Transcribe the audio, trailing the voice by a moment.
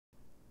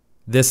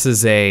This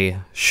is a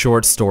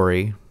short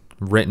story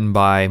written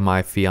by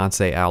my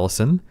fiancée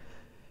Allison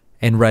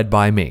and read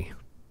by me.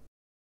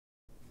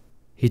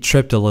 He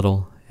tripped a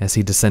little as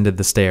he descended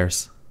the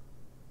stairs.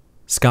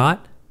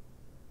 "Scott?"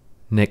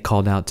 Nick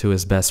called out to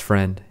his best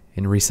friend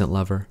and recent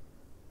lover.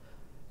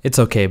 "It's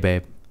okay,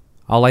 babe.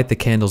 I'll light the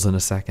candles in a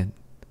second.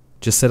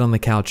 Just sit on the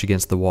couch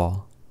against the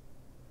wall."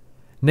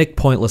 Nick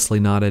pointlessly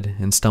nodded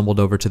and stumbled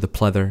over to the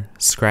pleather,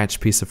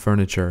 scratched piece of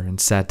furniture and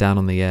sat down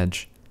on the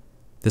edge.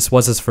 This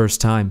was his first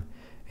time,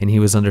 and he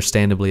was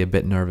understandably a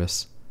bit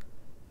nervous.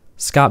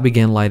 Scott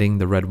began lighting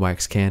the red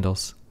wax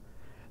candles.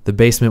 The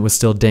basement was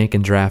still dank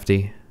and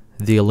drafty.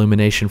 The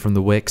illumination from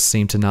the wicks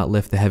seemed to not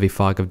lift the heavy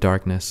fog of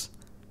darkness.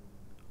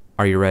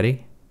 "Are you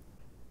ready?"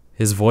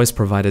 His voice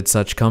provided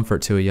such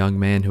comfort to a young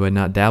man who had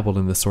not dabbled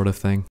in this sort of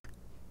thing.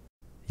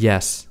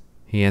 "Yes,"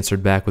 he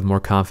answered back with more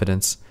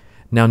confidence,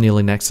 now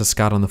kneeling next to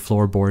Scott on the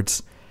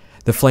floorboards.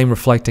 The flame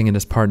reflecting in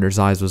his partner's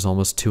eyes was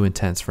almost too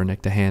intense for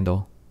Nick to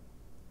handle.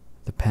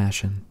 The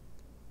passion.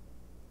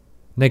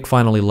 Nick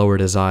finally lowered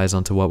his eyes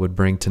onto what would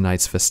bring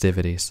tonight's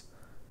festivities.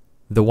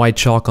 The white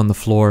chalk on the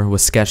floor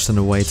was sketched in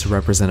a way to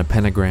represent a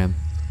pentagram,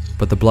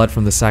 but the blood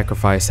from the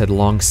sacrifice had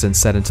long since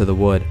set into the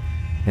wood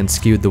and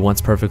skewed the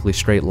once perfectly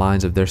straight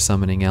lines of their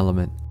summoning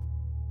element.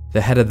 The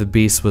head of the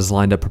beast was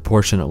lined up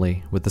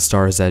proportionately with the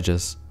star's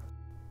edges.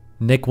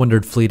 Nick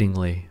wondered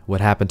fleetingly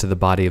what happened to the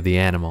body of the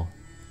animal,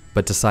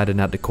 but decided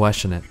not to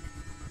question it.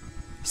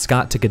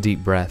 Scott took a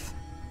deep breath,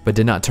 but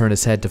did not turn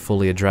his head to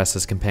fully address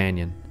his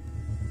companion.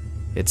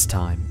 "It's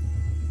time."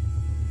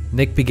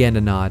 Nick began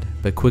to nod,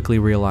 but quickly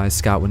realized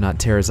Scott would not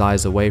tear his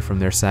eyes away from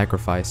their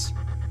sacrifice.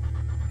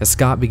 As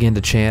Scott began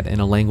to chant in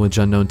a language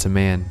unknown to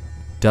man,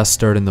 dust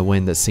stirred in the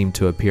wind that seemed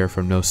to appear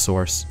from no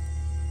source.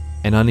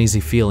 An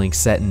uneasy feeling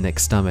set in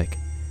Nick's stomach,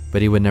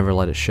 but he would never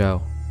let it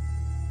show.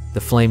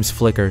 The flames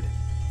flickered,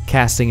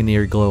 casting an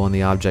eerie glow on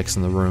the objects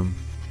in the room.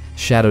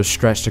 Shadows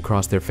stretched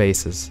across their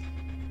faces.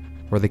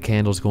 Were the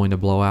candles going to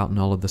blow out in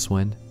all of this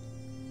wind?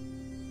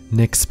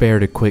 Nick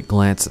spared a quick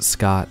glance at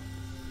Scott.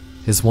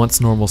 His once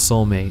normal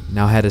soulmate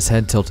now had his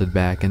head tilted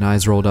back and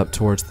eyes rolled up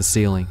towards the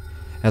ceiling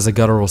as a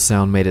guttural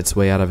sound made its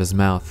way out of his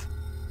mouth.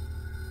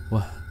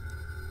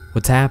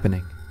 "What's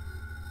happening?"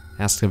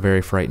 asked a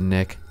very frightened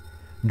Nick.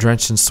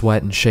 Drenched in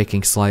sweat and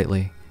shaking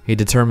slightly, he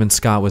determined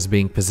Scott was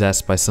being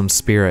possessed by some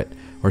spirit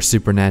or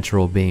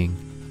supernatural being.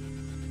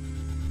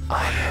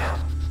 "I am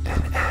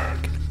an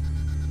egg."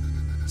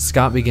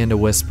 Scott began to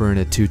whisper in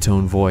a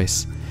two-tone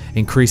voice,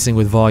 increasing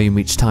with volume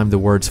each time the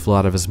words flew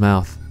out of his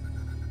mouth.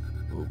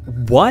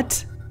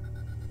 "What?"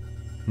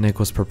 Nick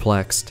was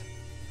perplexed.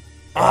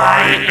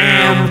 "I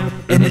am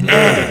an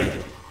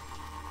egg."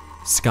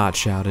 Scott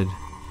shouted.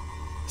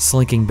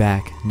 Slinking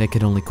back, Nick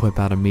could only quip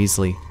out a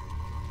measly,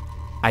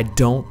 "I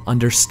don't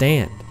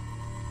understand."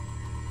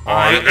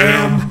 "I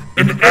am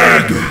an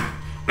egg,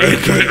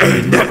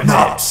 aka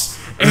Nip-Nops,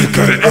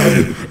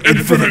 aka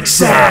Infinite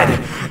Sad,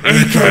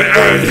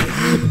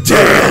 aka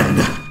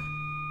Dan."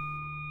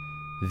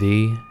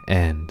 The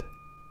end.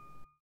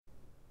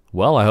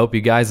 Well, I hope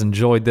you guys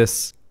enjoyed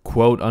this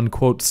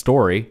quote-unquote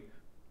story.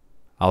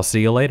 I'll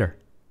see you later.